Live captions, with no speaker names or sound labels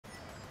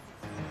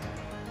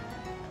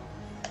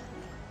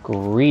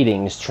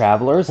Greetings,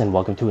 travelers, and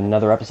welcome to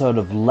another episode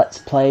of Let's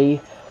Play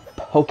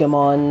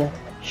Pokémon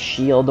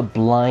Shield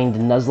Blind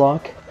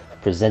Nuzlocke,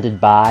 presented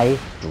by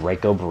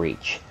Draco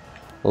Breach.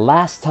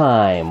 Last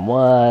time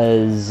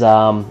was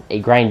a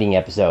grinding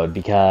episode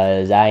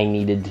because I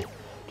needed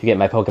to get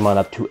my Pokemon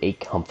up to a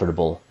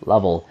comfortable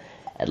level,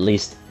 at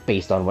least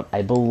based on what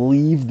I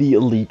believe the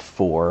Elite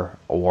Four,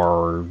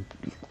 or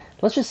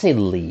let's just say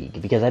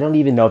League, because I don't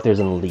even know if there's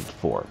an Elite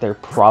Four. There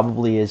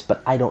probably is,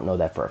 but I don't know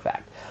that for a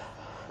fact.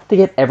 To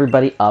get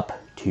everybody up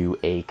to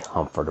a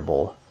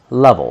comfortable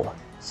level.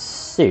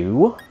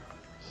 So,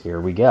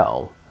 here we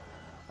go.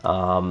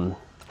 Not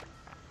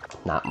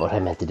what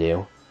I meant to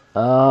do.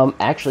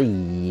 Actually,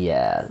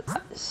 yeah.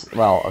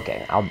 Well,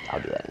 okay, I'll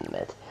do that in a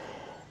minute.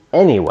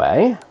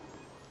 Anyway,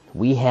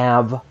 we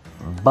have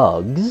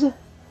Bugs.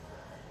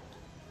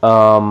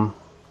 Oh,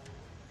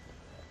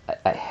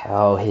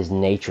 his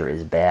nature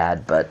is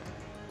bad, but,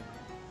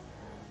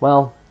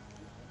 well,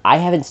 I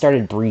haven't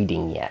started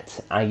breeding yet.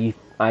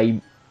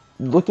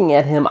 Looking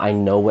at him, I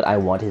know what I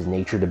want his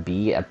nature to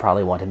be. I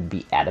probably want him to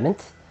be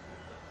adamant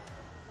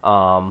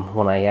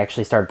when I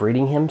actually start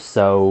breeding him,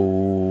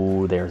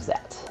 so there's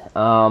that.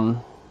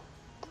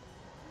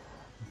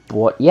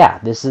 But yeah,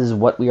 this is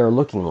what we are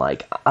looking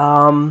like.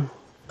 I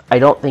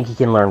don't think he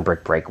can learn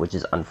Brick Break, which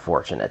is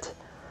unfortunate.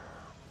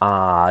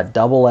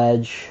 Double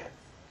Edge,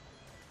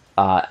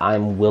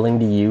 I'm willing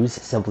to use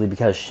simply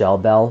because Shell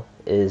Bell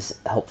is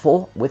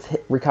helpful with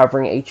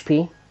recovering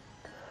HP.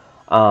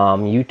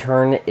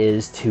 U-turn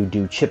is to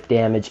do chip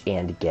damage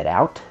and get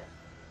out.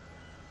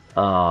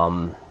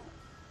 So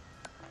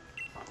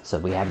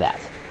we have that.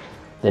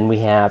 Then we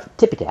have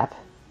Tippy Tap.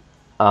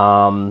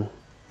 I'd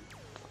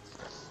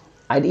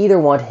either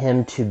want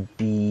him to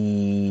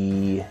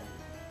be...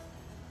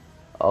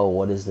 Oh,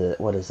 what is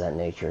that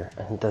nature?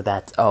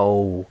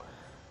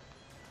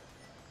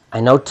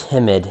 I know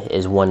Timid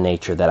is one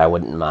nature that I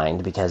wouldn't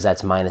mind, because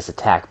that's minus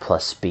attack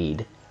plus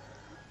speed.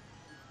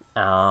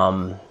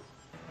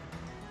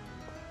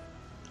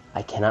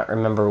 I cannot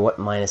remember what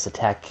minus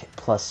attack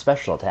plus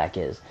special attack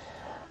is,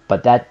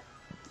 but that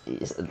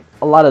is,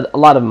 a lot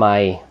of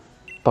my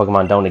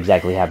Pokemon don't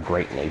exactly have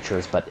great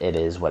natures, but it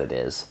is what it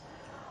is.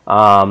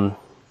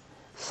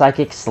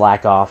 Psychic,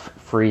 Slack Off,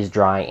 Freeze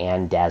Dry,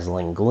 and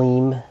Dazzling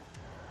Gleam.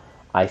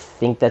 I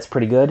think that's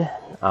pretty good.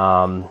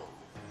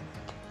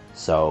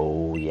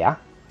 So yeah.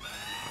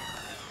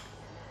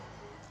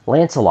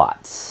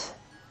 Lancelot's,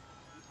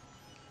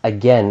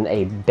 again,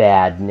 a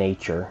bad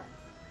nature.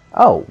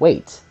 Oh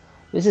wait.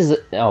 This is...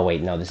 Oh,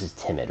 wait, no, this is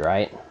Timid,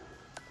 right?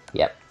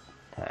 Yep.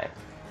 Alright.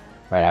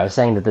 Right, I was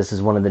saying that this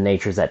is one of the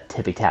natures that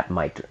Tippy Tap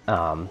might...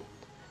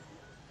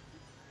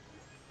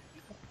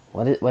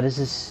 What is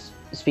this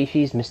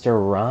species? Mr.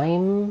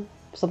 Rhyme?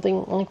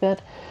 Something like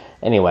that?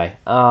 Anyway,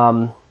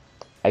 for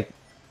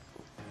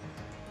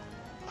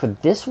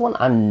this one,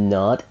 I'm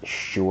not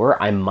sure.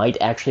 I might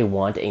actually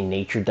want a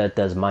nature that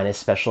does minus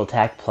special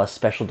attack plus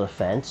special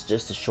defense,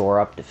 just to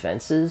shore up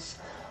defenses.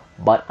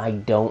 But I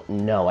don't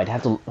know. I'd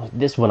have to...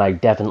 This one I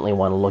definitely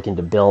want to look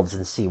into builds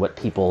and see what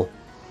people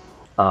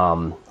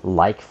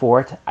like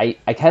for it. I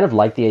kind of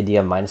like the idea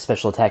of minus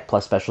special attack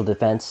plus special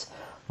defense,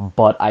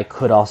 but I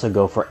could also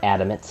go for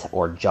Adamant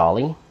or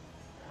Jolly.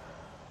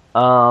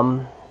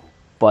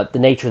 But the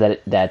nature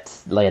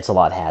that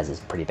Lancelot has is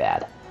pretty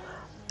bad.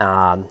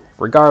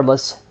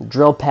 Regardless,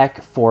 Drill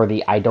Peck for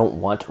the I don't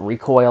want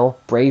recoil,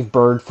 Brave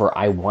Bird for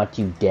I want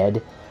you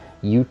dead,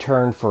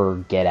 U-turn for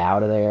get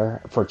out of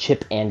there, for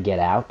chip and get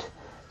out.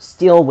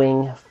 Steel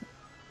Wing,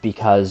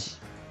 because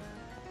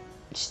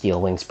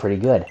Steel Wing's pretty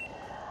good.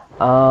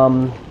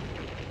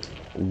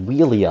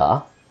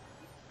 Wheelia,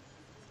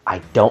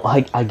 I don't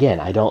like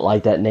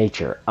that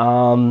nature.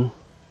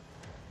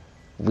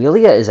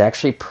 Wheelia is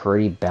actually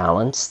pretty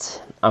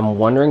balanced. I'm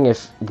wondering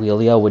if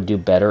Wheelia would do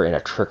better in a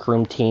Trick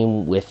Room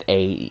team with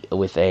a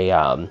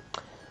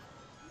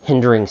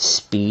hindering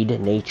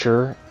speed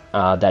nature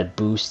that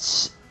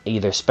boosts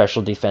either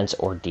special defense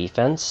or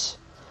defense,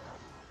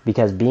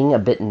 because being a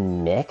bit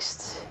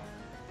mixed,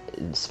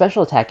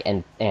 special attack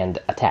and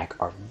attack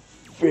are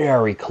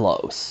very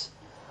close,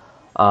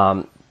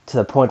 to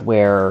the point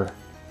where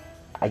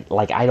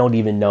I don't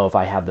even know if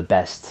I have the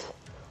best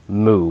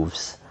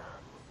moves,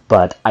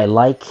 but I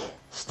like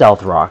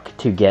Stealth Rock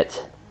to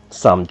get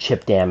some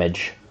chip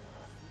damage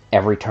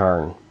every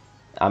turn.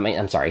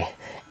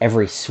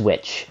 Every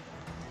switch.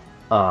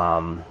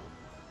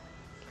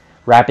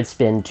 Rapid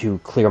Spin to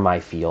clear my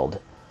field,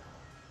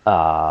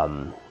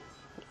 and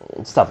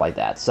stuff like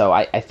that. So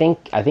I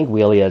think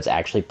Wheelia is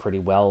actually pretty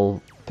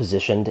well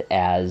positioned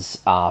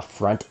as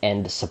front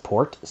end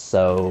support.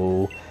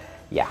 So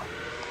yeah,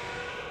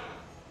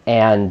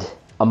 and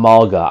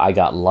Amalga I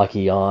got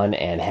lucky on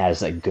and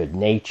has a good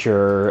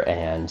nature,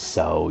 and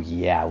so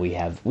yeah, we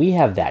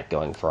have that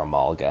going for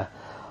Amalga.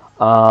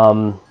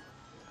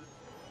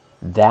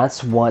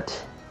 That's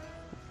what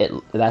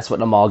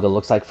Amalga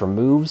looks like for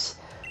moves.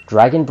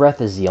 Dragon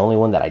Breath is the only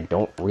one that I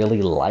don't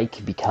really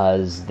like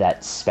because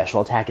that special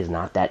attack is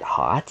not that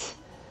hot.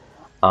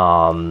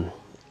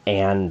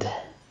 And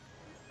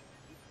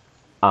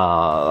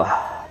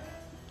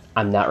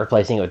I'm not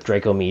replacing it with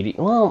Draco Meteor.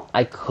 Well,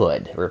 I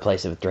could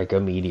replace it with Draco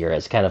Meteor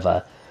as kind of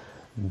a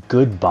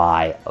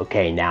goodbye,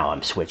 okay, now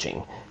I'm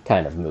switching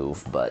kind of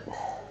move, but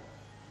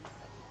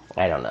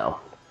I don't know.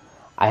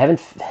 I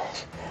haven't.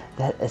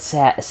 That is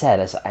sad.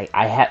 As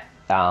I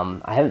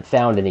haven't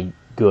found any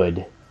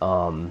good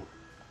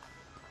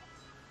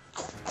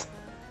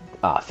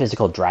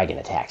physical dragon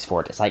attacks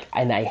for it. It's like,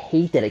 and I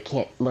hate that I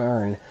can't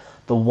learn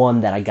the one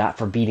that I got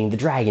for beating the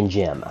dragon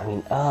gym. I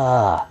mean,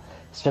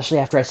 especially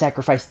after I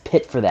sacrificed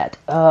Pit for that.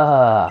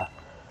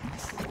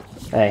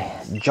 Hey,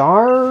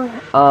 Jar.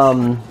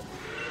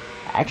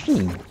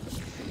 Actually,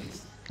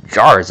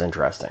 Jar is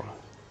interesting.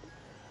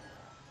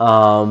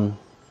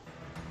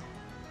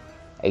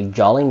 A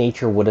Jolly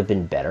Nature would have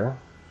been better.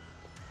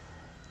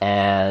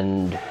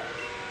 And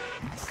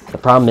the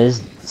problem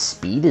is,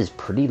 speed is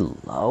pretty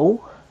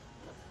low.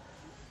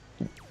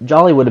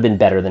 Jolly would have been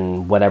better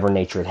than whatever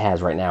nature it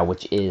has right now,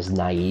 which is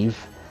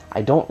Naive.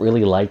 I don't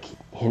really like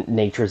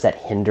natures that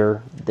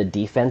hinder the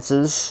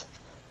defenses.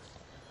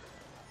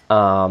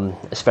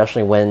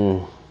 Especially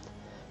when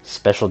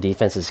special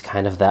defense is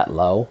kind of that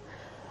low.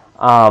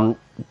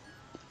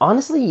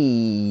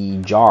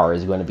 Honestly, Jar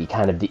is going to be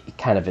kind of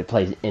it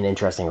plays an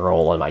interesting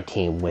role in my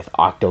team with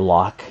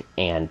Octolock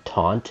and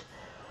Taunt,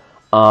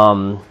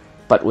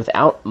 but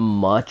without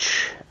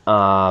much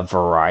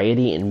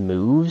variety in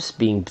moves.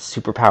 Being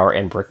Superpower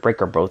and Brick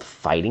Break are both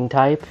fighting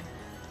type,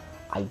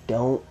 I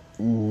don't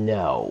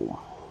know,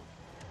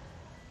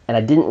 and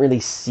I didn't really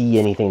see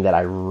anything that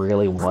I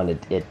really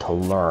wanted it to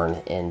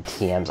learn in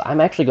TMs. I'm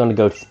actually going to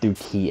go through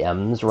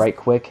TMs right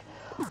quick.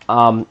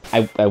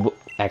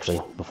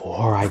 Actually,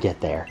 before I get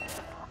there,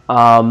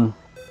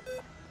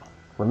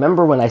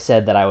 remember when I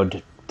said that I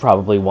would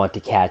probably want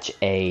to catch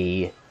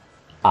a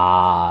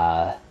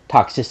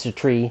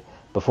Toxicity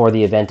before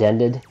the event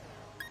ended?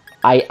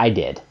 I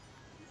did.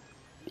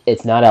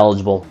 It's not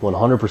eligible.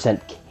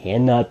 100%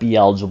 cannot be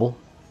eligible.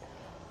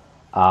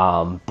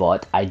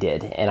 But I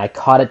did. And I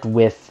caught it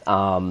with,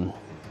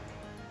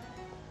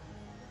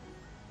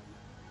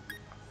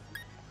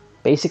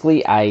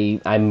 basically,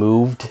 I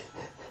moved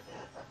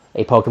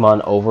a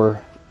Pokemon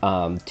over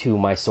to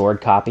my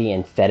Sword copy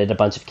and fed it a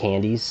bunch of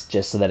candies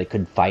just so that it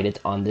could fight it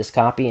on this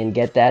copy and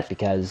get that,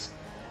 because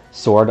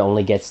Sword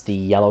only gets the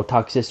yellow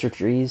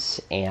Toxicity,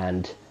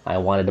 and I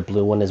wanted a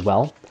blue one as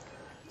well.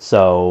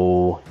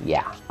 So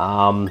yeah,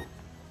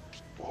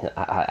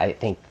 I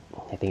think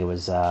it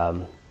was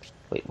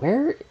wait,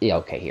 where? Yeah,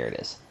 okay, here it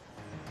is.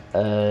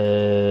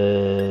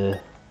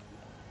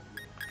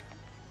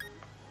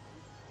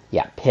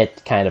 Yeah,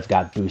 Pit kind of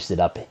got boosted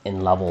up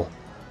in level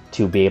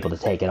to be able to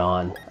take it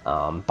on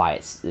by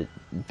its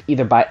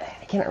either by,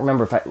 I can't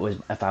remember if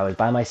I was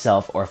by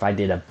myself or if I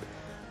did a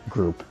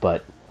group,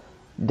 but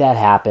that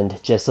happened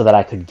just so that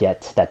I could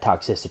get that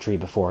Toxicity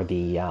before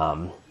the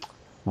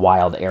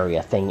wild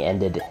area thing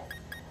ended.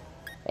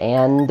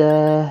 And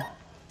the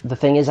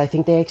thing is, I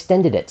think they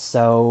extended it,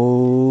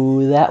 so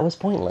that was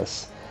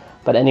pointless.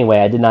 But anyway,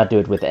 I did not do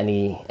it with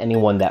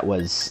anyone that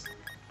was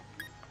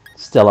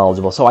still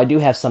eligible. So I do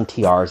have some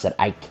TRs that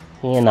I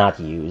cannot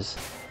use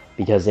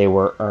because they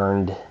were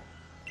earned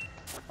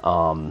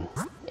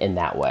in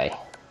that way.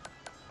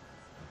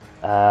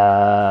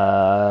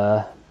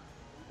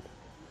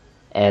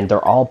 And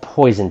they're all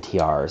poison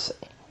TRs.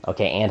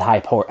 Okay, and high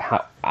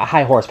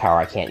horsepower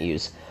I can't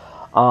use.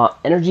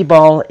 Energy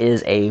Ball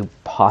is a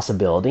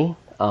possibility.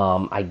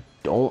 I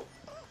don't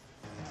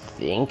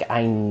think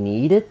I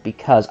need it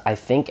because I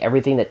think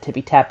everything that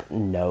Tippy Tap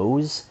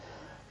knows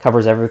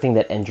covers everything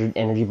that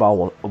Energy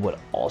Ball would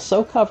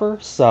also cover,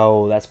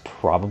 so that's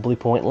probably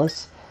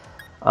pointless.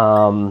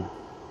 Why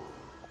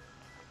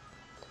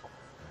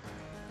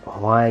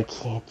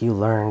can't you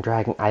learn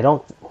Dragon? I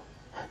don't...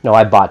 No,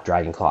 I bought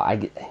Dragon Claw.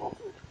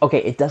 Okay,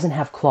 it doesn't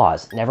have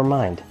claws. Never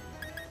mind.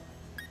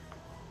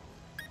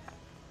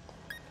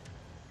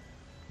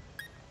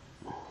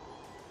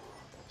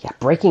 Yeah,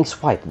 Breaking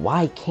Swipe.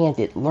 Why can't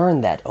it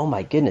learn that? Oh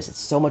my goodness, it's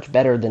so much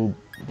better than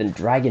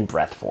Dragon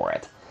Breath for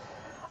it.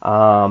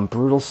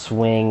 Brutal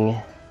Swing.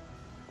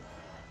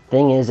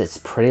 Thing is, it's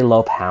pretty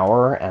low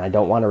power, and I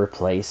don't want to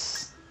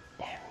replace...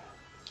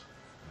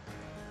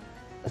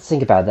 Let's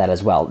think about that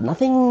as well.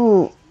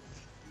 Nothing...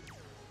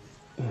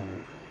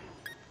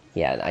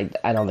 Yeah,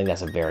 I don't think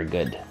that's a very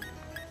good...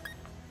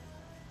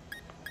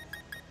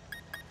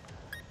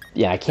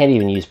 Yeah, I can't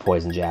even use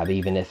Poison Jab,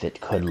 even if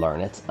it could learn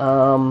it.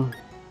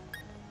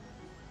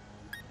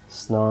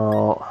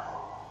 Snarl...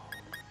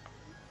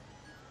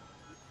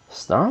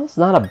 Snarl's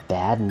not a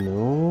bad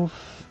move,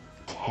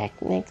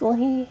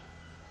 technically.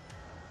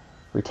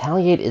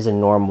 Retaliate is a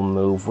normal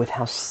move. With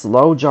how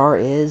slow Jar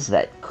is,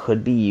 that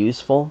could be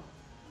useful.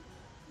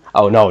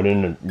 Oh, no,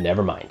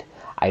 never mind.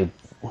 I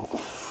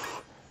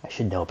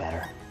should know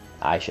better.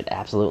 I should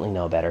absolutely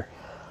know better.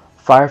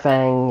 Fire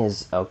Fang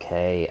is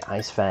okay.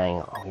 Ice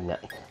Fang, oh, no.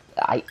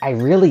 I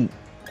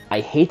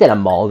hate that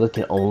Amalga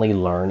can only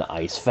learn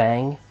Ice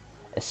Fang,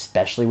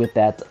 especially with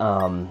that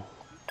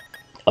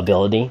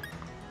ability.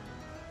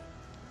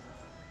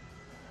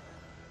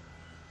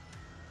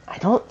 I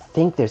don't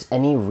think there's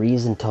any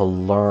reason to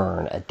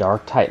learn a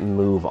Dark-type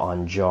move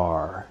on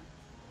Jar.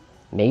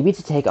 Maybe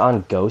to take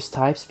on Ghost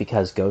types,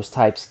 because Ghost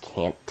types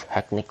can't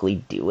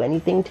technically do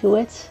anything to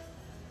it.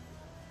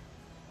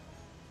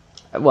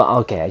 Well,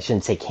 okay, I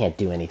shouldn't say can't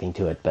do anything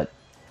to it, but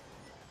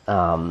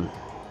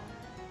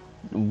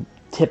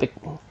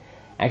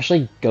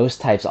actually,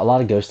 Ghost types, a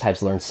lot of Ghost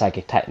types learn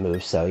Psychic type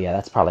moves, so yeah,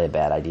 that's probably a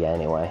bad idea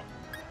anyway.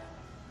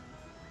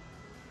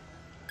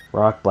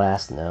 Rock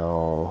Blast,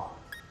 no.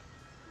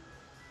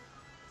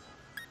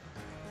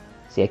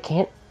 See, I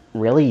can't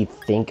really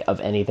think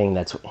of anything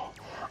that's...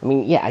 I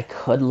mean, yeah, I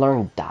could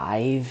learn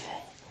Dive.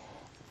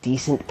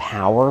 Decent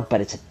power, but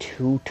it's a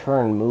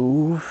 2-turn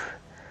move.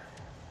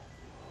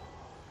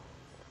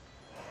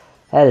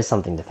 That is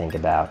something to think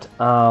about.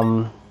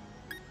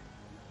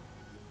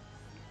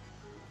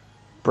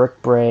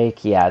 Brick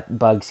Break, yeah,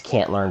 Bugs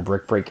can't learn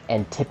Brick Break,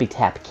 and Tippy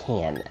Tap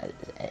can.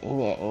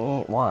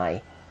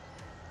 Why?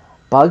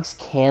 Bugs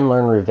can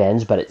learn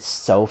Revenge, but it's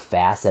so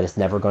fast that it's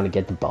never going to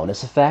get the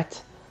bonus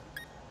effect.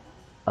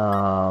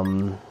 I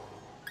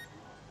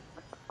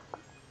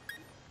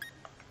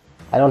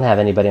don't have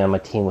anybody on my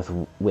team with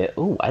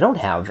ooh, I don't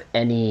have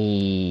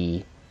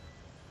any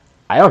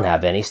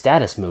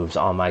status moves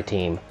on my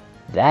team.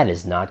 That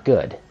is not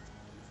good.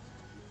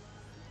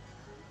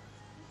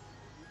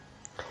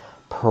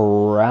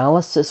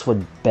 Paralysis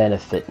would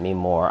benefit me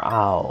more.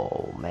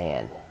 Oh,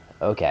 man.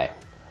 Okay.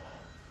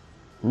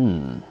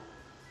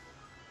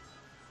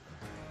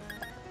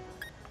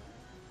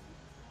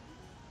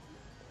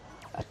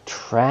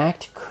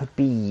 Attract could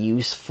be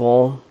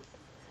useful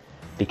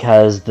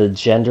because the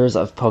genders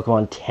of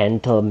Pokemon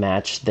tend to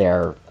match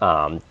their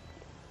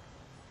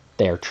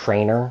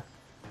trainer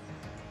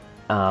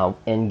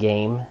in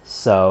game.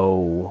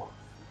 So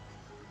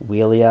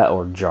Wheelia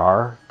or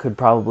Jar could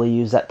probably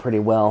use that pretty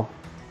well.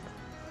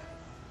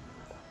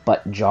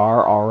 But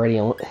Jar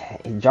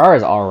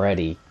is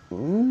already...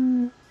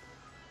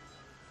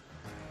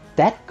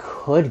 that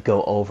could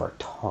go over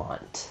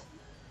Taunt.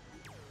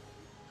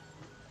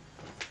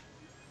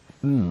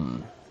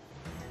 Because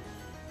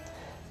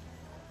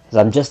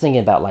I'm just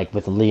thinking about, like,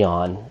 with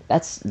Leon,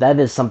 that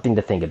is something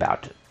to think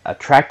about.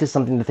 Attract is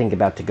something to think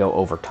about to go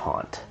over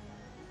Taunt.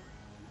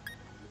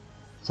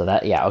 So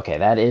that, yeah, okay,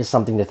 that is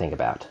something to think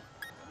about.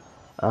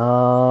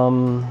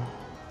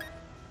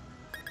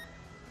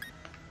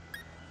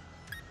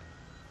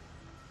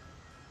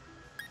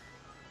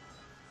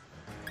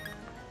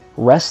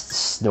 Rest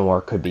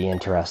Snore could be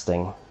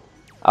interesting.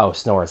 Oh,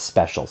 Snore is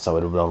special, so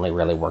it would only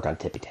really work on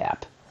Tippy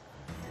Tap.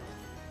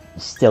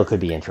 Still could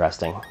be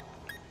interesting.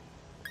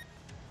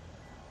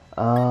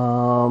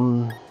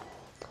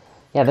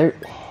 Yeah, there...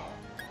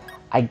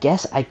 I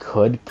guess I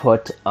could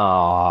put,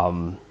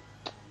 I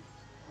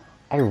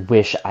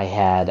wish I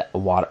had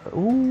water...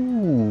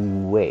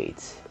 Ooh,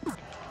 wait.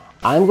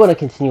 I'm going to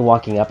continue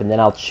walking up, and then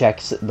I'll check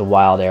the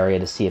wild area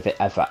to see if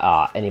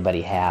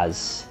anybody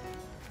has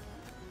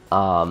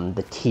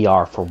the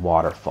TR for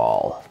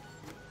Waterfall.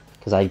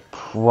 Because I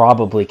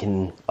probably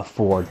can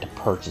afford to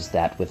purchase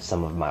that with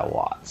some of my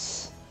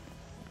watts.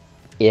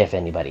 If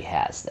anybody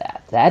has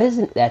that.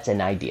 That's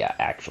an idea,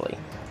 actually.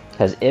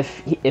 Because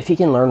if he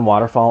can learn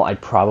Waterfall, I'd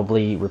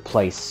probably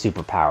replace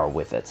Superpower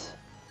with it.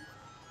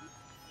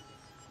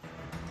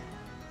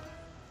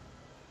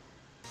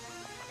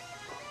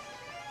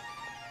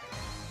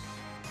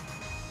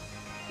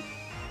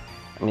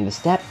 I mean, the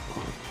stat...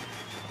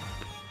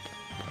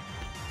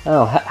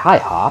 Oh, hi,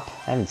 Hop.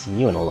 I haven't seen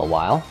you in a little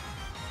while.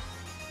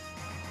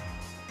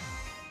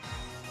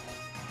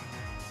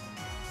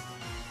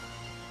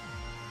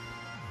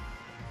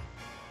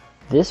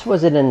 This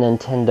was in a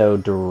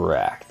Nintendo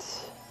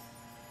Direct.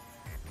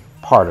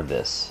 Part of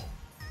this.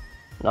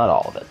 Not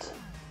all of it.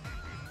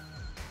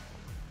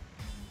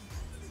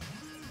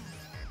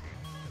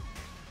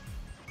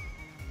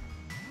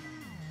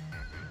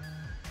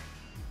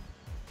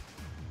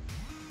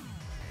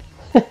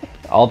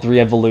 All 3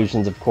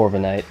 evolutions of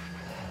Corviknight.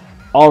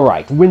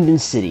 Alright, Winden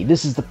City.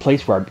 This is the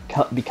place where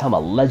I become a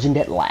legend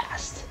at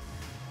last.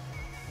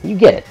 You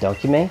get it,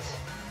 don't you, mate?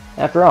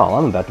 After all,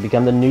 I'm about to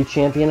become the new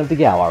champion of the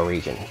Galar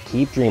region.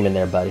 Keep dreaming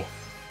there, buddy.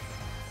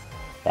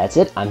 That's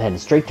it, I'm heading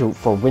straight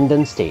for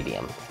Winden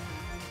Stadium.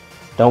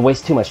 Don't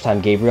waste too much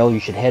time, Gabriel. You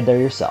should head there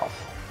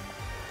yourself.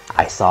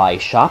 I saw a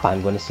shop.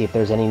 I'm going to see if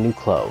there's any new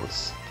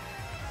clothes.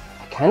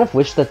 I kind of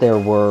wish that there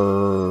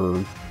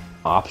were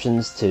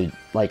options to,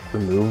 like,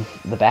 remove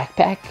the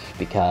backpack,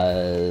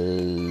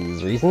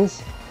 because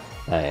reasons?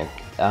 Alright,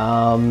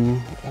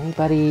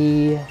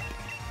 anybody...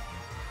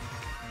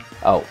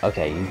 Oh,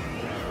 okay.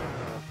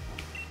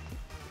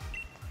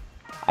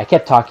 I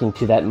kept talking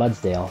to that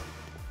Mudsdale.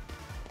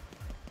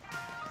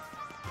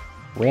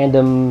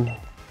 Random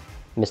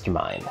Mr.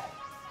 Mime.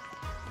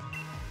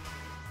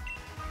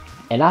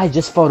 And I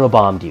just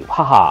photobombed you,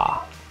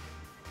 haha!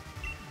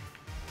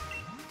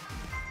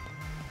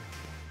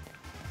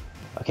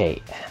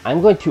 Okay,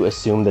 I'm going to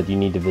assume that you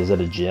need to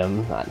visit a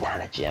gym, not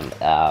a gym,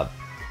 a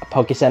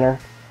Poke Center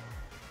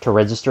to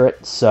register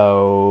it,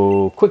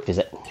 so quick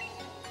visit.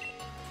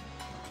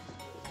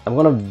 I'm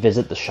gonna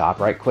visit the shop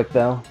right quick,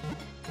 though.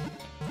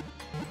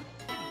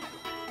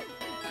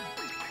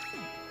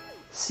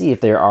 See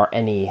if there are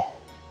any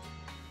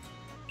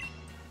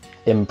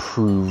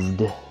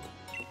improved...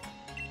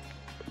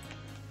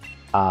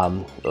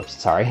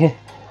 oops, sorry.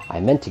 I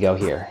meant to go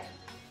here.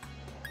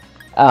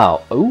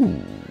 Oh,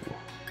 ooh.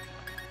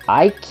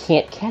 I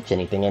can't catch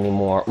anything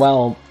anymore.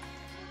 Well,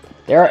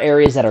 there are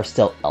areas that are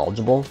still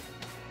eligible,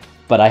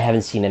 but I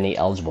haven't seen any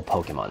eligible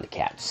Pokemon to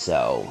catch,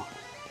 so...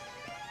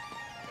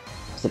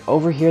 Was it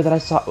over here that I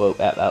saw... Oh,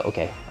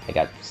 okay. I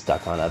got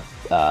stuck on a,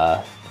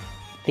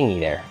 thingy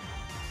there.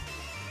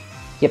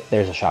 Yep,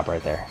 there's a shop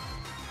right there.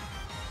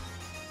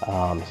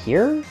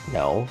 Here?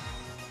 No.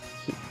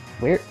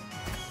 Where?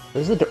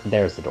 There's the door.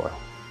 There's the door.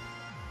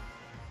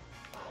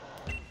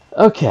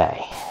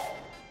 Okay.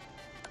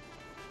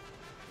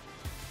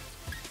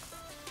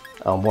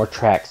 Oh, more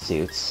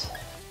tracksuits.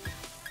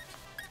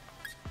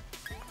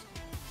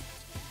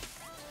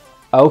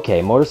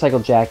 Okay, motorcycle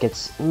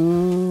jackets.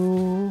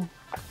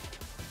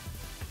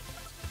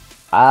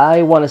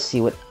 I want to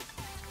see what...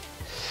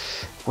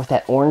 With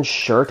that orange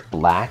shirt,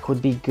 black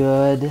would be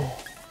good.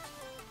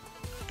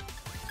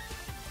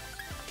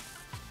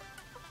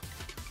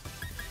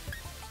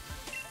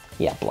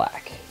 Yeah,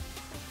 black.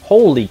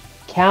 Holy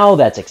cow,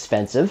 that's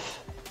expensive.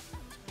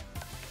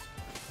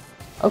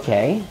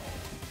 Okay.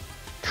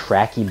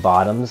 Tracky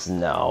bottoms?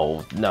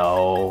 No,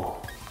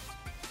 no.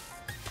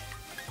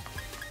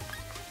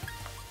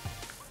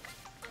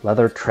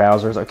 Leather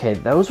trousers. Okay,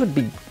 those would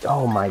be...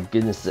 Oh my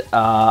goodness.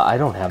 I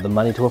don't have the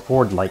money to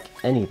afford, like,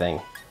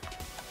 anything.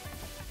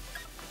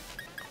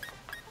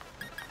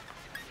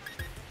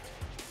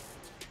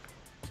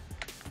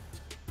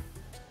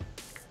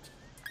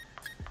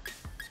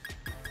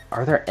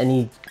 Are there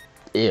any...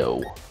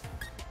 Ew.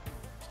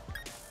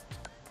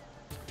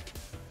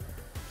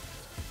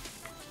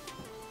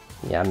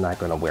 Yeah, I'm not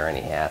gonna wear any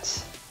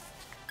hats.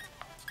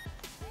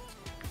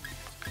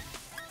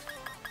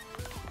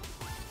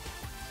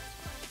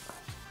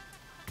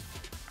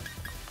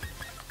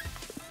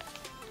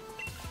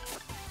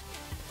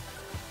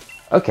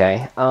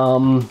 Okay,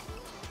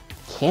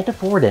 can't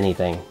afford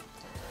anything.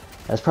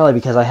 That's probably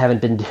because I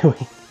haven't been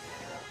doing...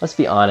 Let's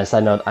be honest,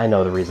 I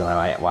know the reason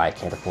why I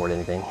can't afford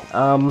anything.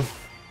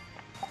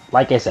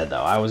 Like I said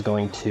though, I was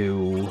going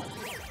to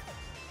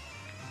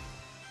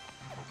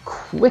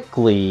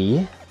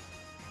quickly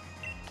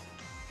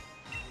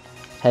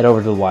head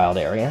over to the wild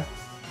area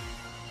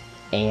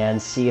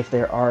and see if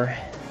there are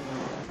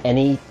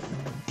any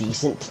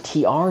decent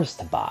TRs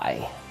to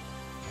buy.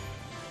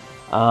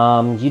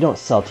 You don't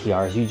sell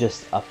TRs, you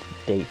just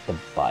update the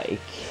bike.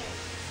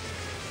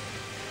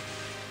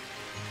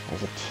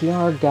 There's a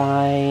TR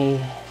guy.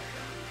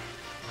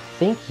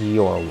 I think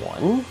you're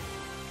one.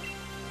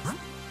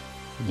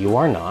 You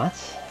are not.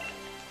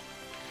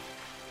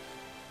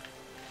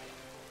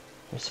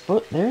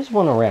 There's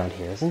one around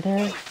here, isn't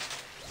there?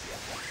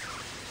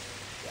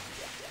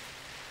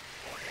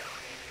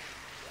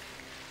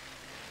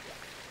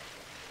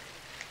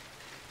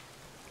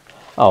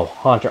 Oh,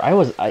 Haunter.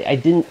 I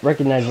didn't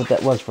recognize what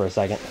that was for a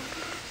second.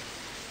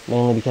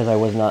 Mainly because I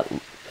was not...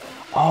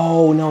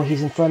 Oh, no,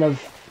 he's in front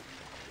of...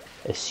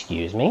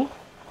 Excuse me?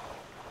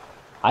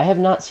 I have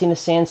not seen a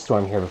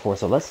sandstorm here before,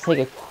 so let's take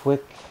a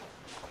quick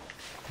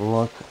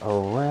look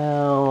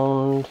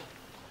around.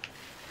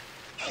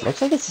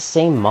 Looks like it's the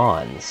same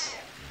Mons.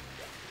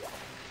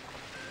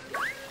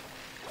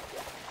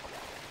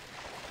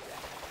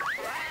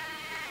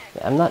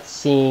 I'm not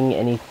seeing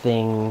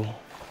anything...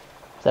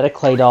 Is that a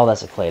clay doll?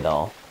 That's a clay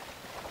doll.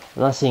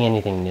 I'm not seeing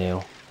anything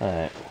new.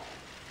 Alright.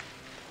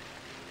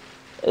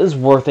 It is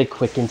worth a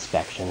quick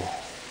inspection.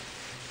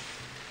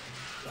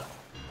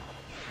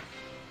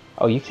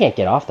 Oh, you can't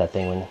get off that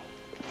thing when...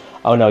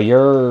 Oh no,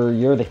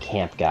 you're the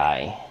camp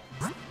guy.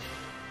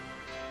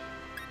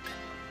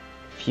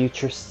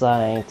 Future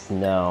Sight,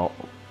 no.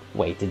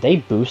 Wait, did they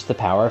boost the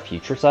power of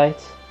Future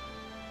Sight?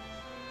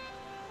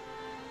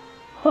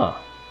 Huh.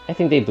 I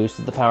think they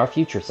boosted the power of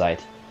Future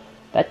Sight.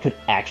 That could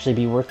actually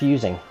be worth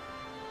using.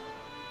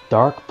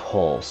 Dark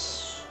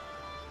Pulse.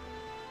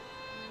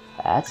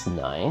 That's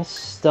nice.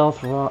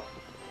 Stealth Rock.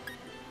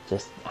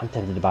 I'm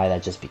tempted to buy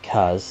that just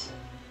because.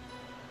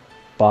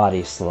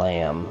 Body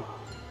Slam.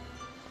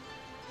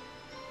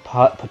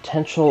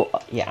 Potential...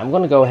 Yeah, I'm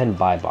going to go ahead and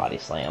buy Body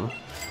Slam.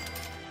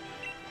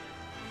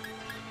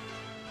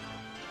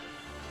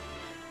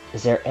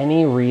 Is there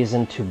any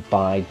reason to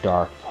buy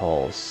Dark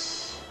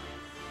Pulse?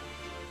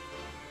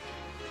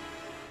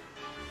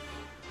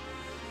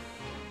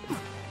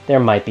 There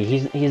might be.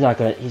 He's not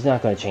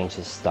gonna change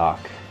his stock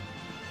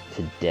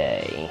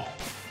today.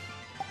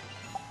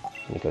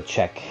 Let me go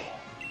check.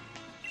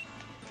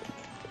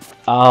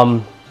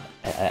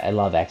 I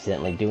love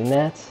accidentally doing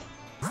that.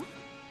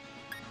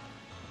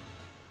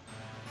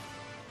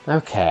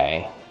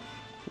 Okay.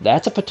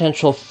 That's a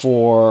potential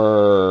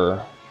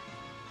for...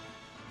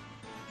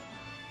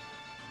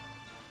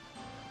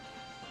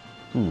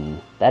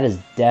 That is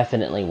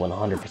definitely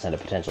 100% a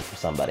potential for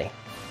somebody.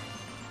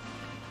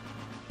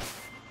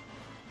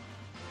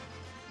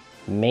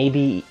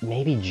 Maybe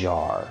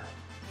Jar.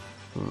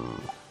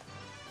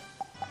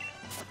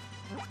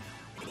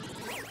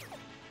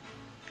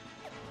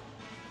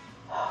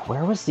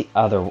 Where was the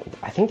other one?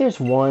 I think there's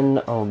one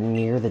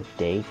near the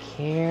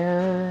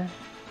daycare.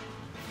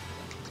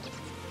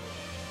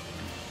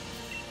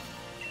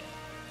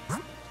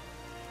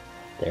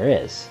 There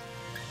is.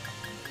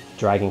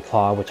 Dragon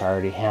Claw, which I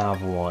already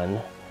have one.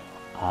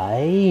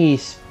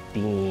 Ice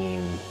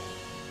Beam.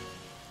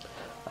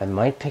 I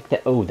might pick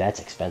that. Oh, that's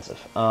expensive.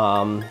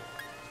 Power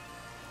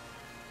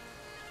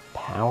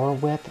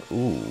Whip.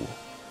 Ooh.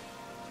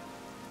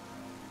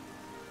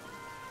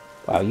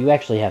 Wow, you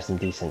actually have some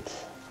decent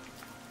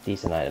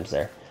items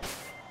there.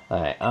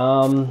 Alright,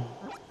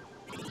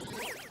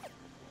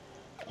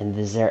 and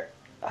is there,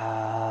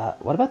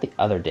 what about the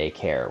other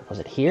daycare? Was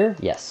it here?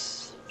 Yes.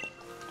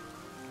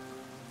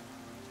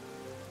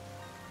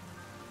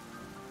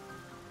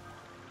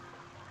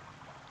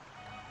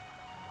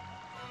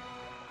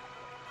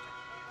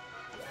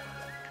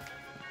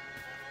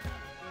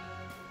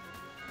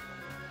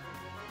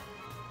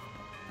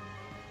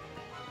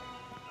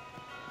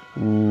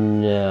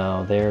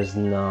 No, there's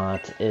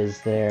not. Is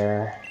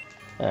there?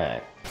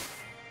 Alright.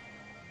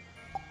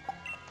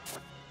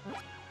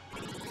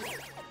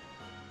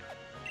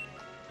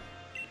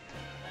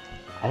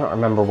 I don't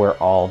remember where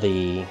all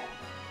the...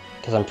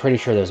 because I'm pretty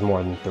sure there's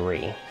more than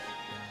 3.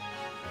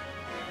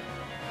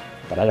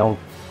 But I don't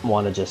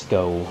want to just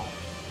go...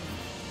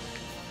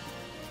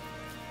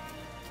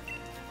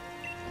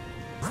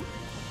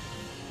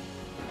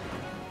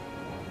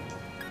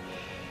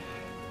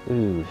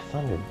 Ooh,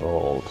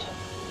 Thunderbolt.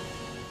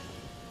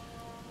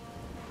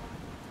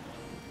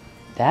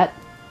 That...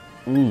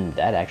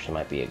 that actually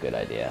might be a good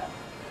idea.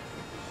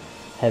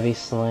 Heavy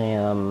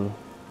Slam...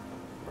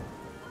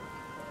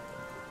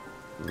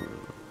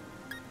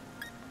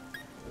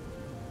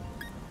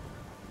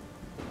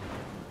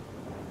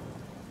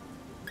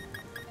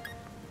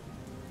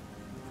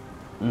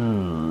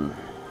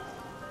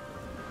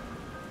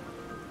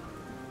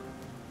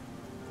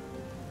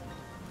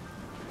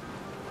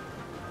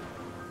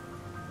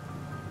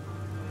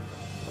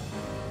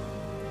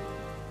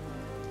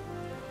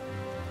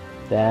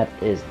 That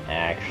is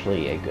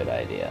actually a good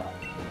idea.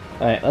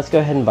 Alright, let's go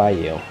ahead and buy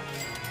you.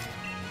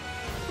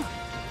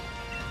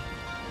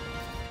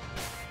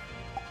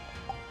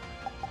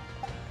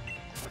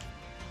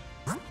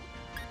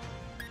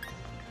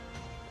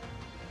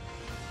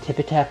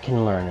 Tippy Tap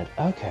can learn it.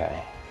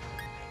 Okay.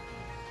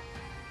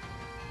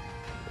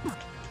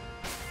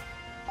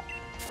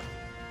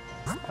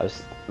 I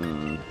was...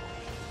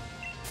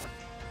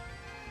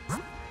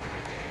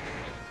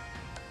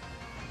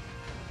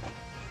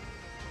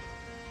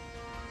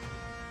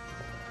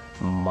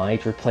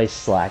 Might replace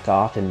Slack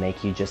Off and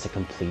make you just a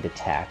complete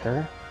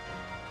attacker.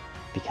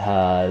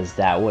 Because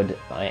that would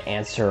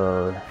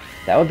answer...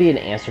 that would be an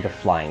answer to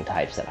flying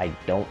types that I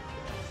don't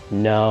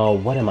know.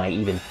 What am I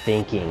even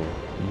thinking?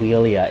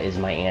 Wheelia is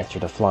my answer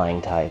to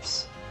flying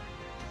types.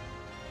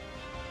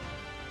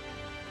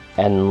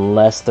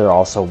 Unless they're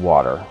also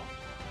water.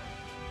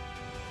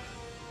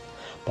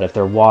 But if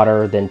they're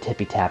water, then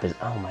Tippy Tap is...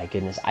 oh my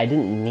goodness, I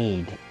didn't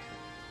need...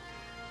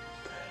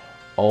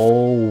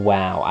 oh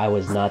wow, I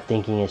was not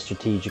thinking as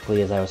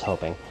strategically as I was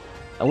hoping.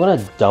 I'm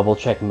gonna double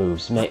check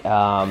moves.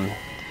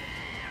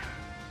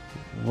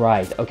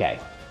 Right, okay.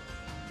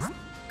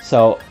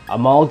 So,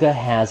 Amalga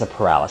has a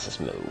paralysis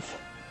move.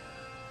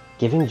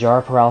 Giving Jar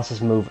a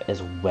paralysis move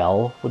as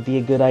well would be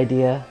a good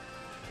idea.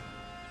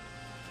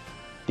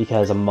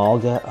 Because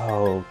Amalga...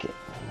 oh, okay.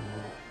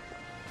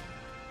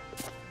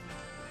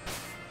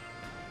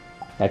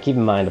 Now keep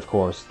in mind, of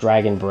course,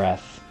 Dragon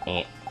Breath...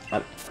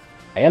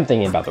 I am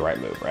thinking about the right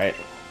move, right?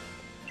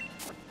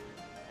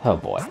 Oh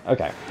boy,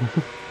 okay.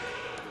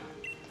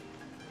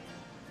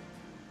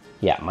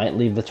 Yeah, might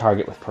leave the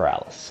target with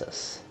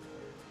paralysis.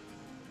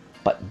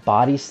 But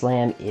Body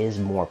Slam is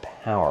more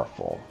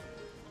powerful.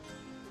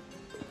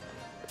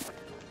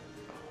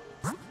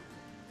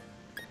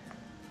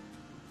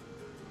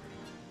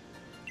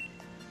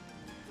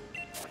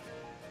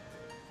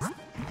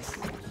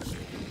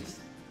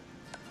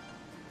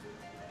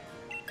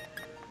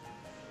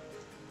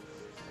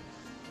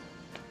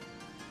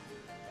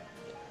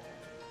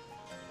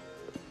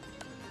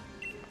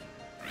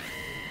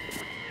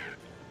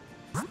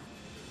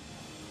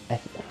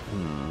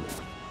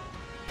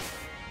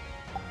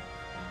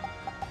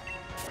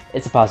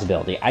 It's a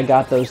possibility. I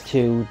got those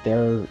two.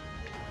 They're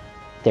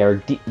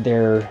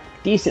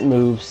decent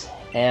moves,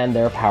 and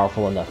they're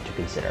powerful enough to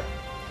consider.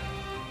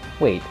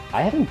 Wait,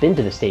 I haven't been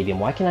to the stadium.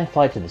 Why can't I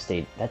fly to the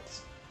stadium?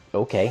 That's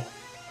okay.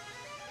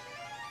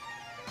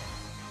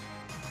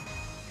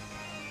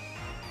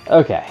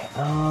 Okay.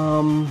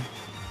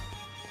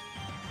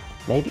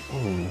 Maybe.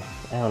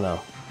 I don't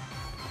know.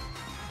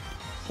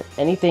 Is there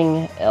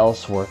anything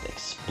else worth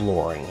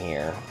exploring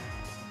here?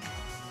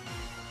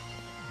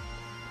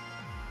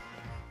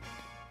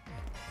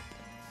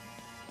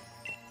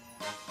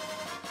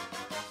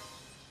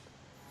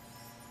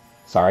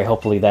 Sorry,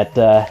 hopefully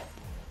that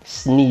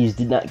sneeze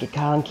did not get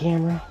caught on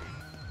camera.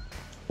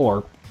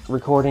 Or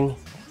recording,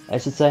 I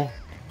should say.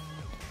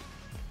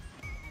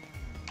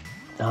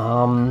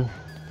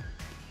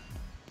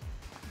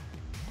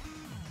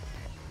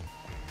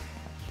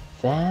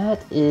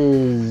 That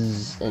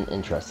is an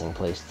interesting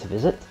place to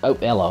visit. Oh,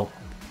 hello.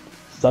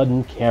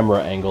 Sudden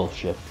camera angle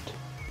shift.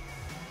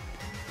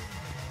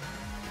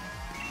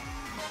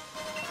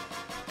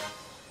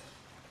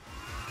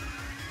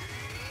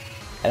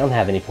 I don't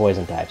have any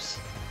poison types.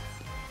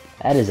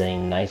 That is a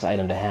nice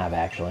item to have,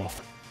 actually.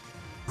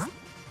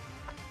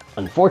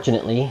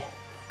 Unfortunately,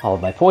 all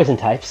of my poison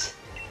types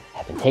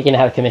have been taken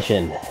out of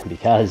commission,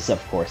 because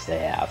of course they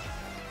have.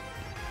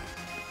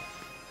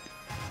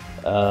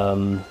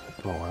 Oh,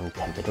 I'm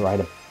tempted to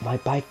ride my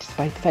bike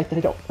despite the fact that I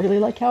don't really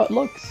like how it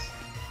looks.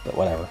 But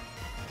whatever.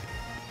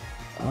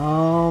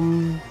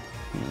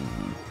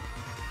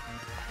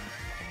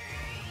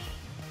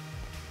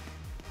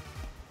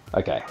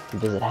 Okay,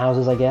 visit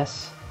houses, I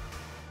guess.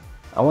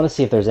 I want to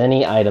see if there's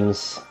any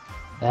items.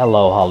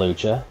 Hello,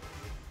 Halucha.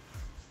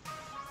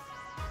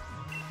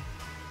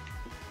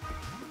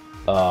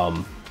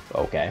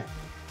 Okay.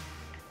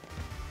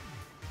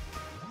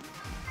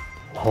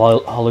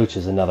 Halucha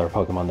is another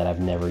Pokemon that I've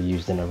never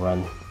used in a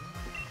run.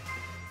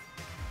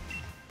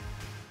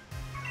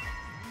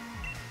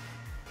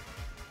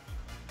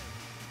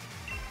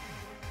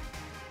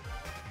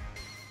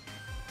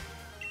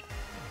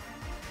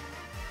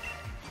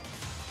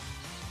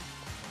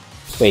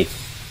 Wait,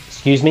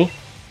 excuse me?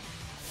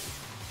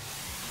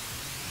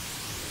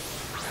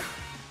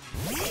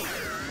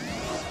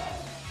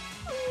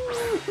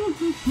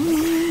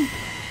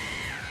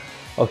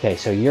 Okay,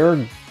 so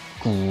you're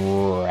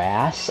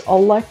grass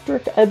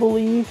electric, I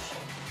believe?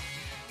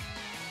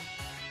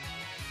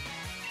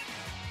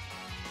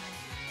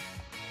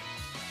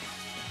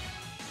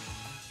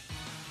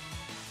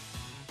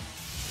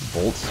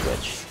 Volt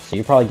switch. So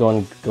you're probably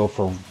going to go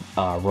for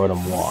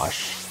Rotom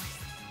Wash.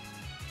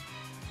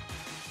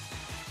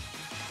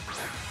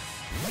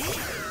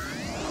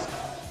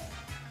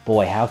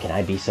 Boy, how can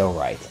I be so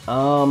right?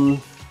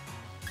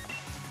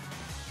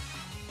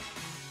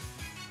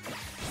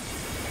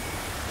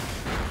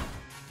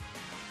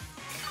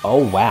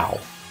 Oh, wow.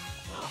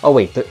 Oh,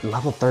 wait,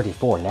 level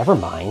 34, never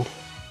mind.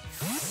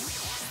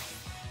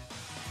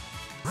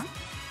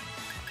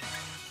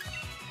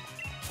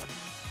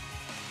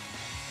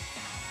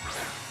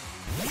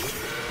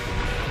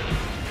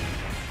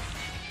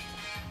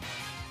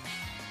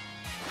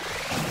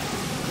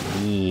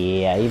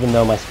 Yeah, even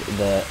though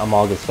the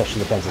Amalga's special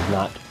defense is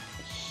not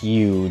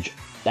huge,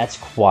 that's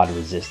quad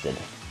resisted.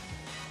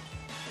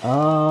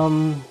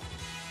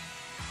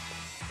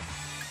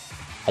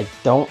 I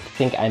don't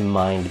think I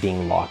mind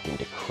being locked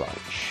into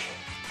Crunch.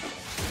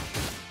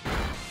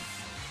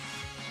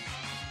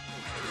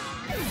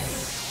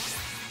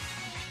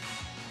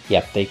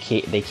 Yep, they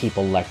keep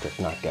Electric,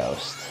 not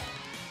Ghost.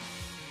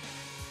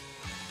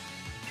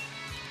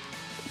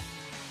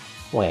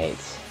 Wait,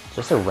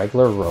 just a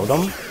regular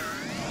Rotom?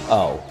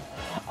 Oh,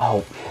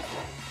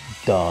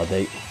 duh.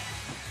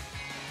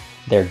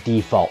 Their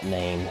default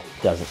name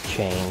doesn't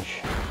change.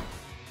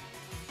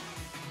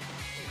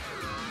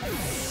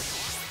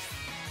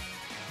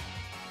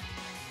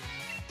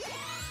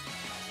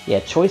 Yeah,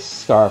 Choice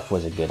Scarf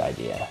was a good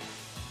idea.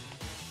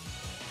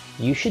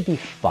 You should be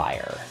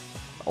Fire.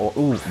 Or,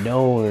 ooh,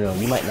 no,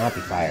 you might not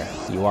be Fire.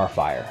 You are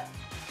Fire.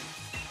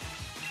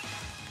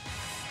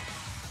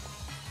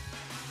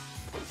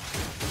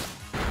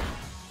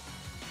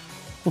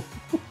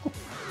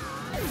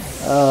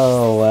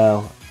 Oh,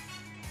 well.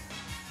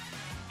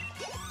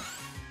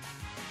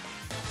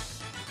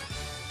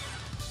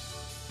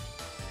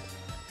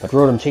 But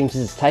Rotom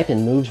changes its type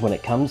and moves when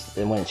it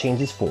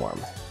changes form.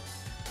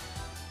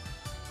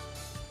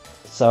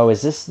 So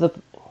is this the...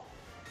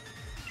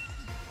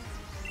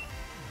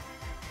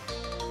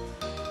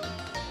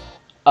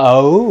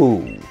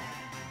 Oh!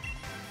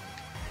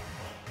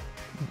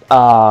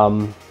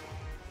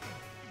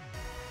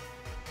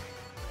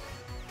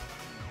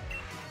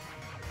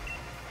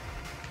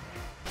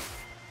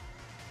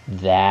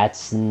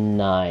 That's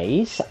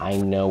nice. I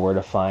know where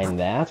to find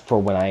that for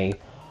when I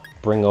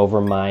bring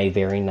over my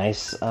very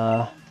nice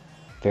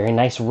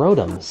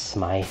Rotoms.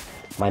 My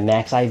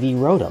Max IV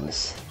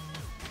Rotoms.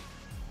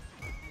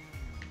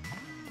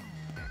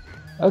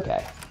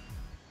 Okay.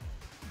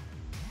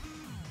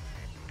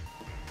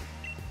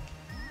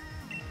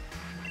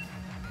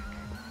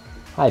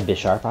 Hi,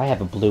 Bisharp. I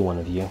have a blue one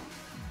of you.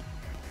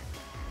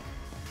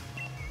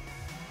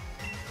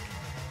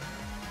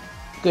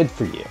 Good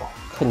for you.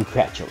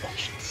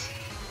 Congratulations.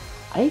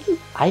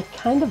 I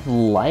kind of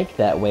like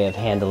that way of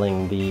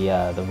handling the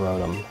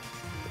Rotom.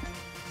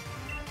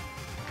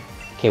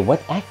 Okay,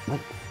 what? I'm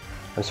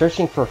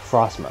searching for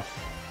Frostmoth.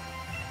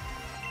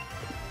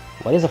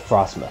 What is a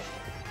Frostmoth?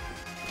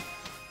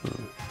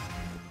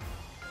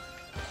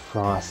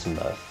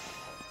 Frostmoth.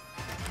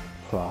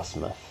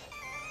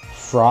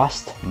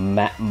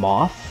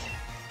 Moth?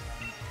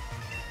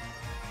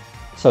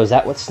 So is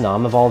that what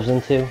Snom evolves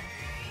into?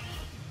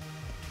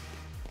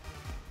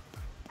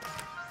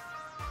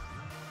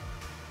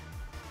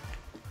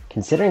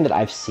 Considering that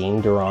I've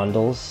seen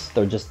Durandals,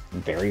 they're just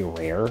very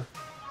rare.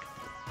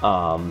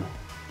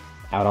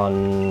 Out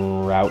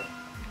on Route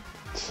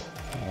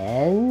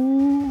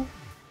 10?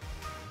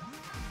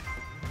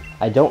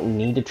 I don't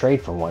need to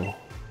trade for one.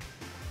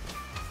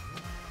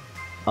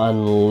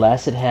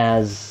 Unless it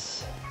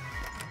has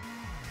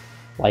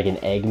like an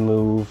egg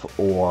move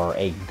or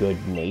a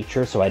good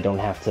nature, so I don't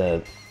have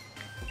to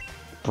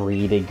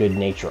breed a good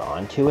nature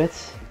onto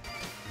it.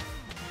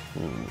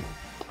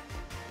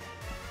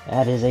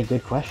 That is a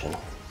good question.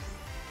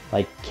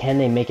 Like, can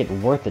they make it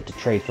worth it to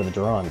trade for the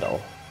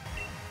Durandal?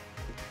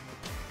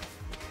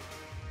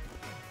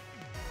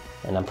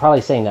 And I'm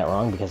probably saying that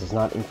wrong because it's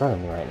not in front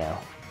of me right now.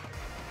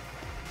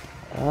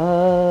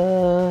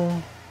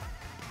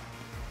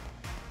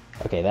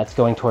 Okay, that's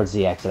going towards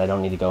the exit. I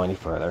don't need to go any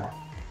further.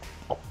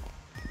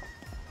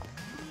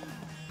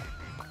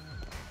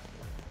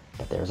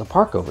 But there's a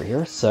park over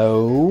here,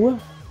 so...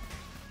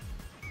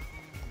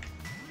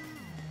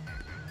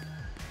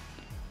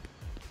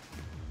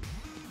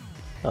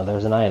 Oh,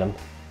 there's an item.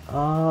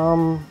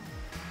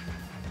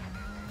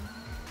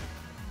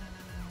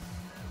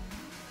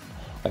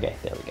 Okay,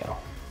 there we go.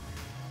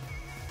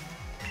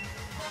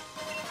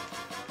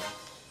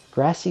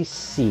 Grassy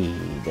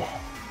seed.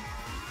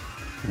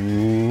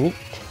 Neat.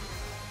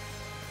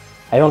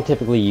 I don't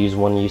typically use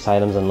one-use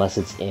items unless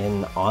it's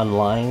in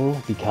online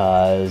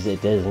because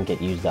it doesn't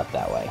get used up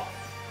that way.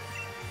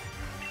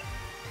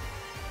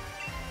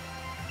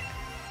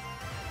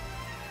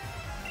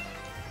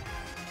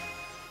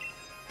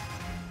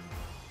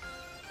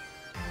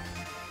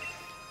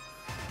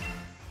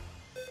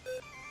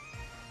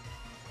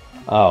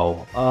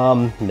 Oh,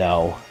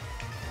 no.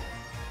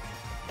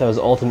 Those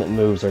ultimate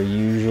moves are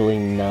usually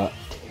not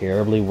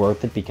terribly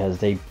worth it because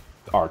they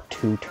are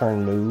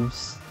 2-turn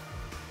moves.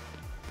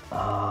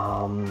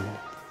 I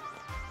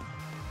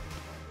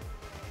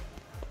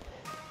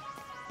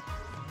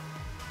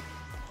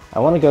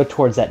want to go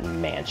towards that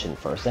mansion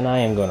first, and I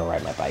am going to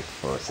ride my bike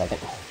for a second.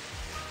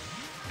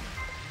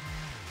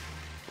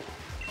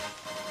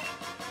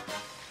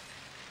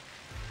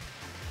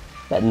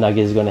 That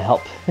nugget is going to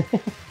help.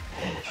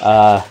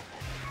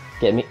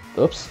 Get me.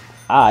 Oops.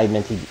 I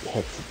meant to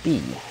hit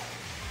B.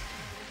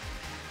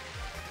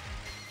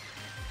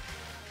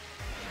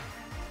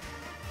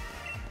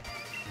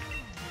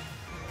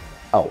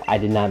 Oh, I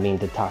did not mean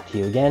to talk to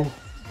you again.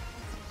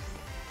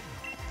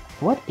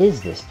 What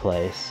is this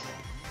place?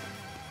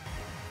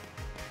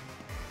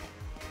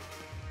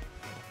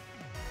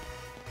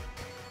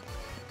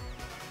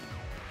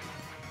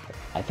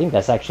 I think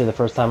that's actually the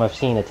first time I've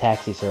seen a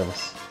taxi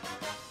service.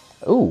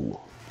 Ooh.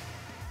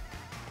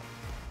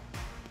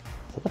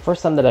 Is that the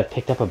first time that I've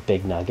picked up a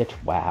big nugget?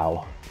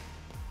 Wow.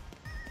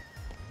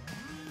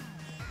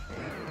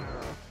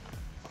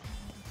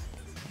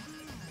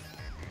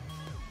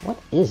 What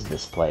is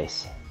this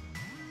place?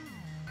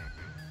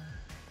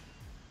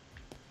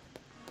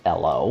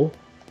 Hello?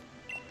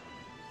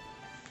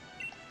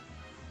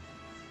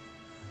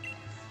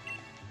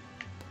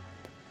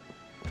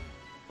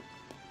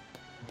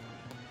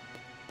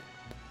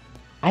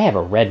 I have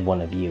a red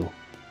one of you.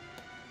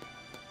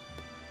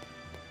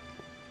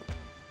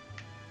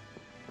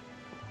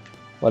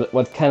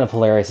 What's kind of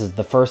hilarious is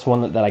the first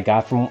one that I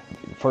got from...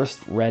 First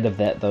red of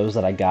those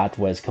that I got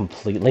was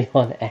completely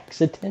on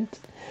accident.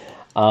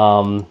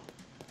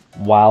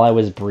 While I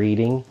was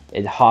breeding,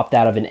 it hopped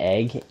out of an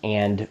egg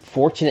and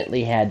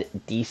fortunately had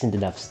decent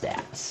enough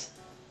stats.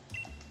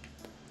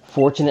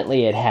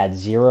 Fortunately, it had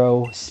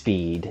 0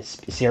 speed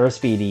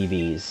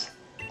EVs,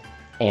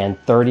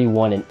 and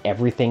 31 in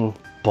everything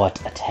but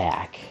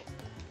attack.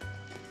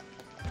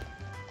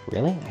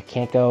 Really? I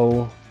can't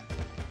go...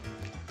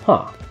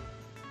 Huh.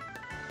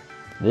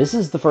 This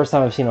is the first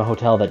time I've seen a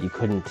hotel that you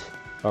couldn't...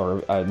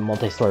 Or a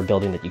multi-story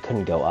building that you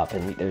couldn't go up,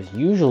 and there's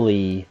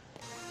usually...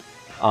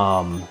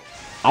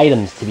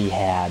 items to be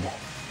had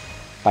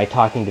by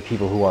talking to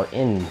people who are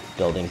in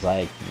buildings.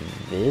 Like,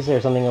 is there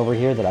something over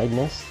here that I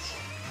missed?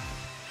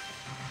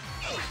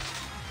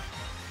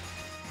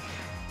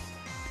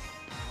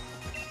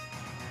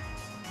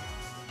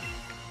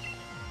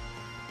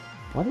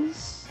 What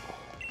is...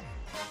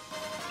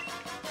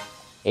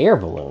 Air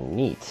balloon,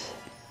 neat.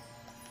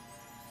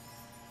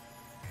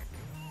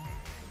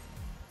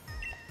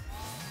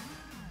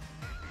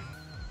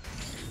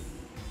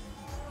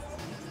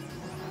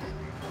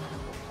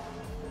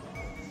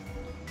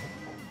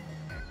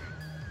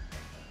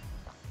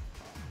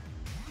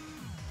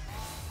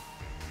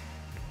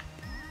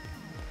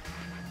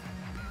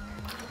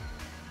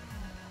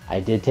 I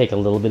did take a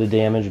little bit of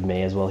damage,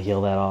 may as well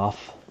heal that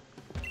off.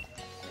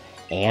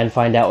 And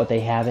find out what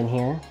they have in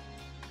here.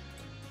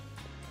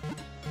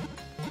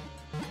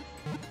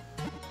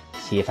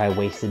 See if I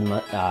wasted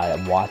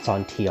watts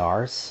on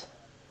TRs.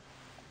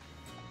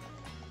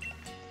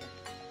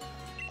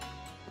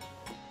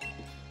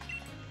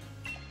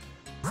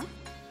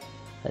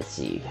 Let's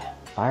see.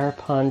 Fire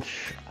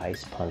Punch,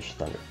 Ice Punch,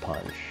 Thunder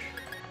Punch.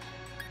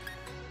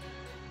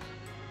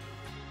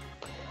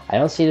 I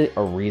don't see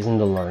a reason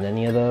to learn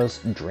any of those.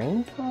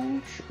 Drain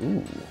Punch?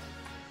 Ooh.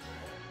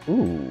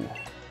 Ooh.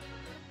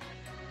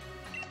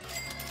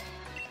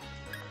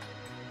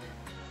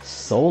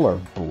 Solar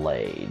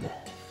Blade.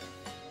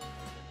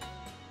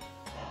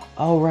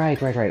 Oh,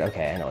 right.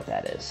 Okay, I know what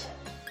that is.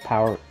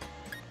 Power...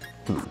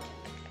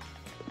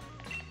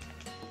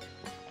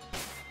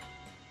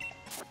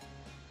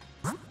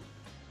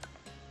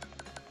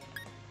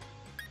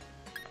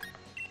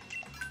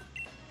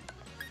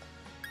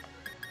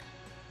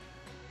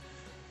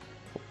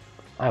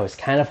 I was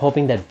kind of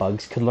hoping that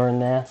bugs could learn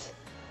that.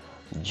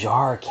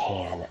 Jar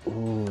can.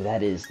 Ooh,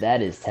 that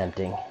is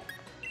tempting.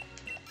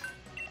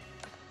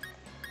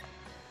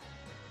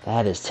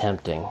 That is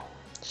tempting.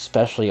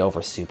 Especially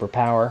over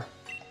superpower.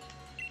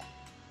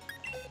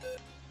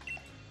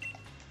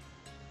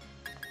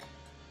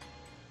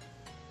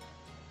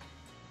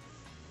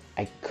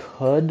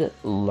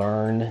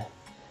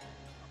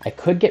 I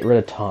could get rid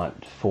of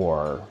taunt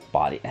for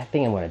body. I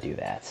think I'm going to do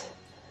that.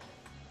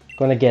 I'm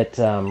going to get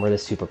rid of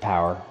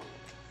superpower.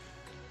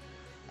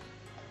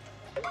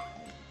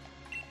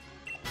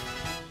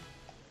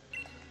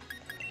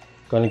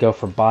 Going to go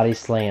for body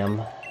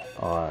slam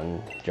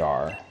on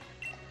Jar.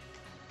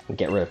 And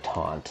get rid of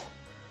taunt.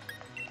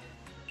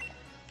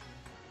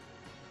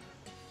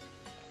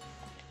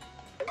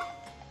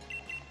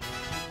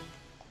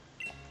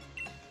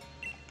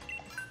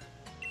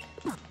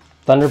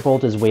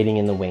 Thunderbolt is waiting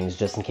in the wings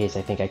just in case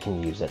I think I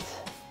can use it.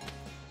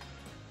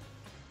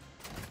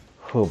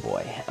 Oh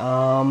boy.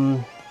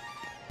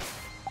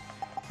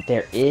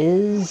 There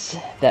is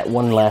that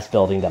one last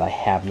building that I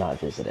have not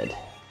visited.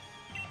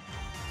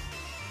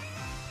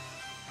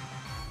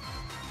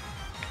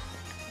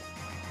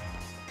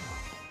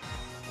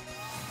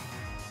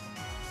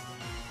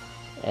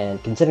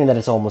 And considering that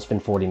it's almost been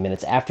 40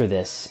 minutes after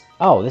this...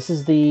 Oh, this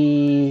has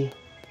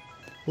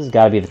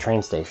got to be the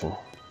train station.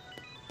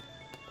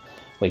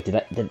 Wait,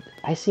 did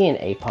I see an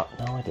A-pump?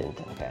 No, I didn't.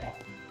 Okay.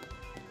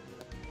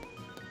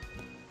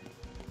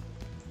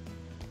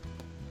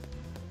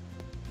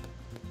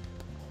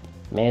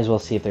 May as well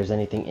see if there's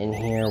anything in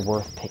here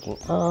worth picking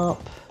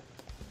up.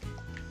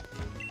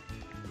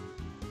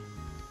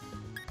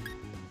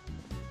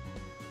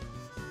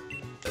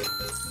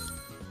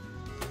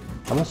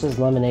 How much does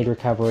lemonade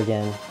recover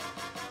again?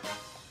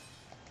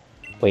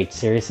 Wait,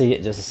 seriously?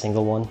 Just a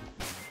single one?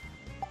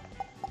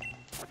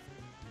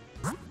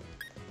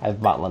 I've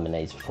bought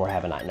lemonades before,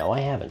 haven't I? No, I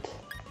haven't.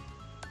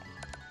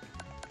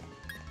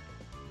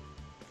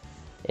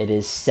 It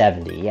is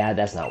 70. Yeah,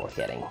 that's not worth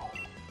getting.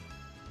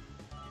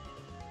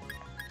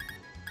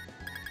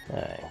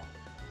 Alright.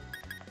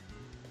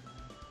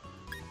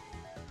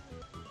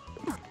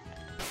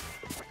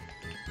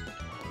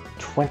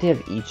 $20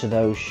 of each of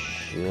those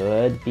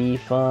should be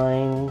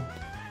fine.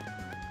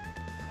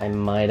 I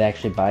might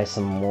actually buy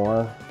some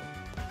more.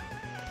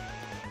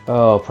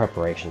 Oh,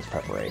 preparations.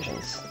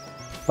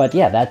 But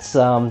yeah, that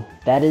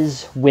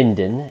is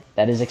Winden.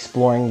 That is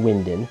exploring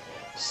Winden.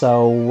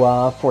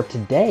 So for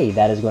today,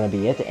 that is going to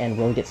be it, and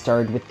we'll get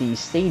started with the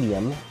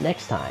stadium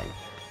next time.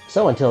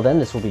 So until then,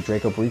 this will be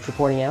Draco Breach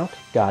reporting out.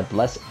 God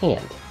bless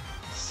and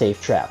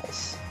safe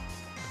travels.